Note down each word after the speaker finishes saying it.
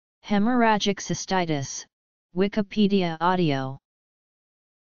Hemorrhagic cystitis, Wikipedia audio.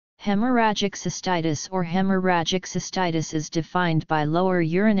 Hemorrhagic cystitis or hemorrhagic cystitis is defined by lower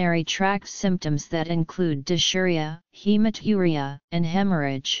urinary tract symptoms that include dysuria, hematuria, and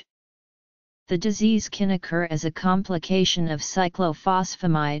hemorrhage. The disease can occur as a complication of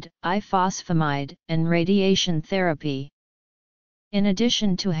cyclophosphamide, ifosfamide, and radiation therapy. In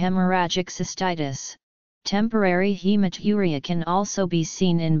addition to hemorrhagic cystitis, temporary hematuria can also be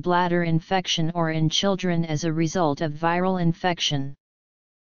seen in bladder infection or in children as a result of viral infection.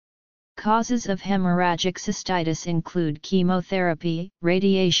 Causes of hemorrhagic cystitis include chemotherapy,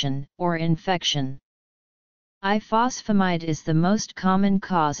 radiation, or infection. Ifosfamide is the most common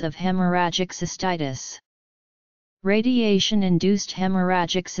cause of hemorrhagic cystitis. Radiation-induced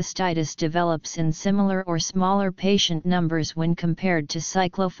hemorrhagic cystitis develops in similar or smaller patient numbers when compared to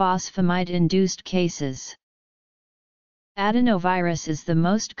cyclophosphamide-induced cases. Adenovirus is the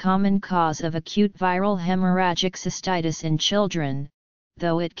most common cause of acute viral hemorrhagic cystitis in children,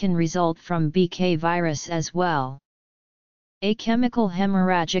 though it can result from BK virus as well. Achemical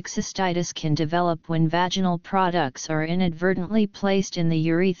hemorrhagic cystitis can develop when vaginal products are inadvertently placed in the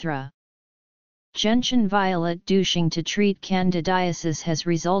urethra. Gentian violet douching to treat candidiasis has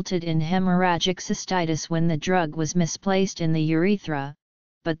resulted in hemorrhagic cystitis when the drug was misplaced in the urethra,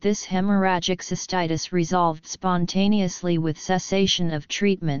 but this hemorrhagic cystitis resolved spontaneously with cessation of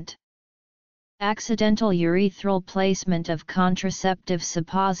treatment. Accidental urethral placement of contraceptive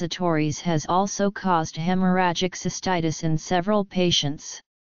suppositories has also caused hemorrhagic cystitis in several patients.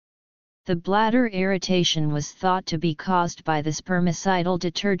 The bladder irritation was thought to be caused by the spermicidal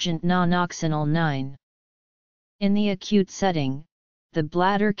detergent nonoxynol 9. In the acute setting, the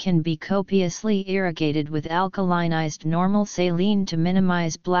bladder can be copiously irrigated with alkalinized normal saline to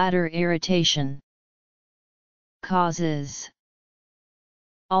minimize bladder irritation. Causes.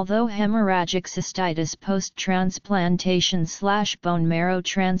 Although hemorrhagic cystitis post-transplantation/bone marrow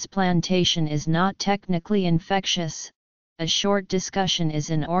transplantation is not technically infectious, a short discussion is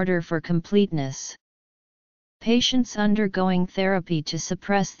in order for completeness. Patients undergoing therapy to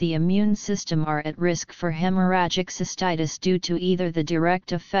suppress the immune system are at risk for hemorrhagic cystitis due to either the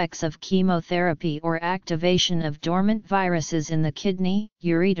direct effects of chemotherapy or activation of dormant viruses in the kidney,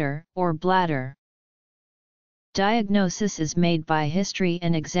 ureter, or bladder. Diagnosis is made by history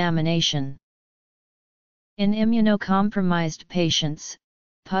and examination. In immunocompromised patients,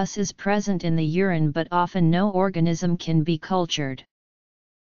 pus is present in the urine but often no organism can be cultured.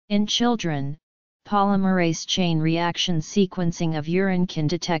 In children, polymerase chain reaction sequencing of urine can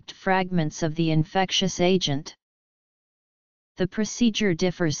detect fragments of the infectious agent. The procedure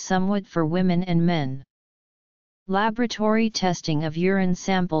differs somewhat for women and men. Laboratory testing of urine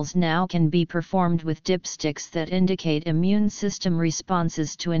samples now can be performed with dipsticks that indicate immune system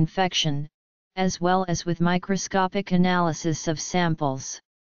responses to infection, as well as with microscopic analysis of samples.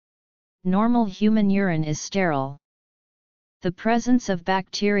 Normal human urine is sterile. The presence of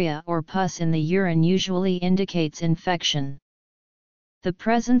bacteria or pus in the urine usually indicates infection. The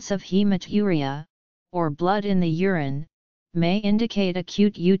presence of hematuria, or blood in the urine, may indicate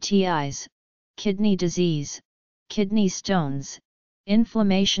acute UTIs, kidney disease, kidney stones,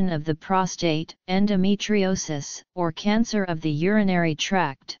 inflammation of the prostate, endometriosis, or cancer of the urinary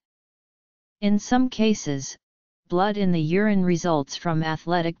tract. In some cases, blood in the urine results from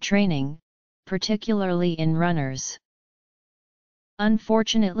athletic training, particularly in runners.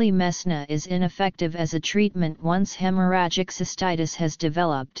 Unfortunately, mesna is ineffective as a treatment once hemorrhagic cystitis has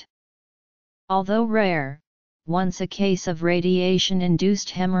developed. Although rare, once a case of radiation-induced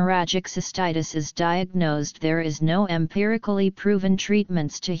hemorrhagic cystitis is diagnosed, there is no empirically proven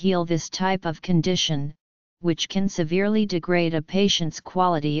treatments to heal this type of condition, which can severely degrade a patient's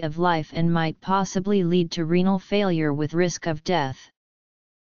quality of life and might possibly lead to renal failure with risk of death.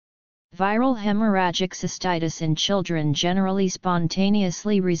 Viral hemorrhagic cystitis in children generally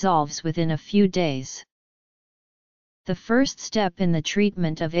spontaneously resolves within a few days. The first step in the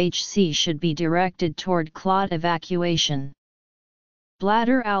treatment of HC should be directed toward clot evacuation.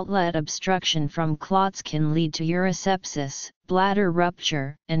 Bladder outlet obstruction from clots can lead to urosepsis, bladder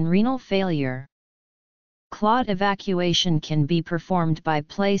rupture, and renal failure. Clot evacuation can be performed by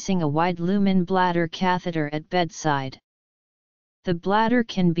placing a wide-lumen bladder catheter at bedside. The bladder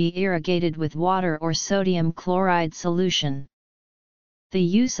can be irrigated with water or sodium chloride solution. The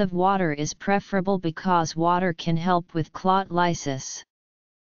use of water is preferable because water can help with clot lysis.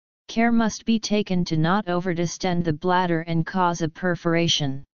 Care must be taken to not overdistend the bladder and cause a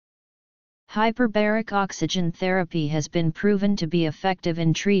perforation. Hyperbaric oxygen therapy has been proven to be effective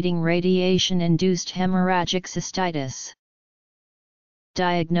in treating radiation-induced hemorrhagic cystitis.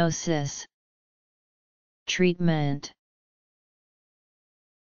 Diagnosis. Treatment.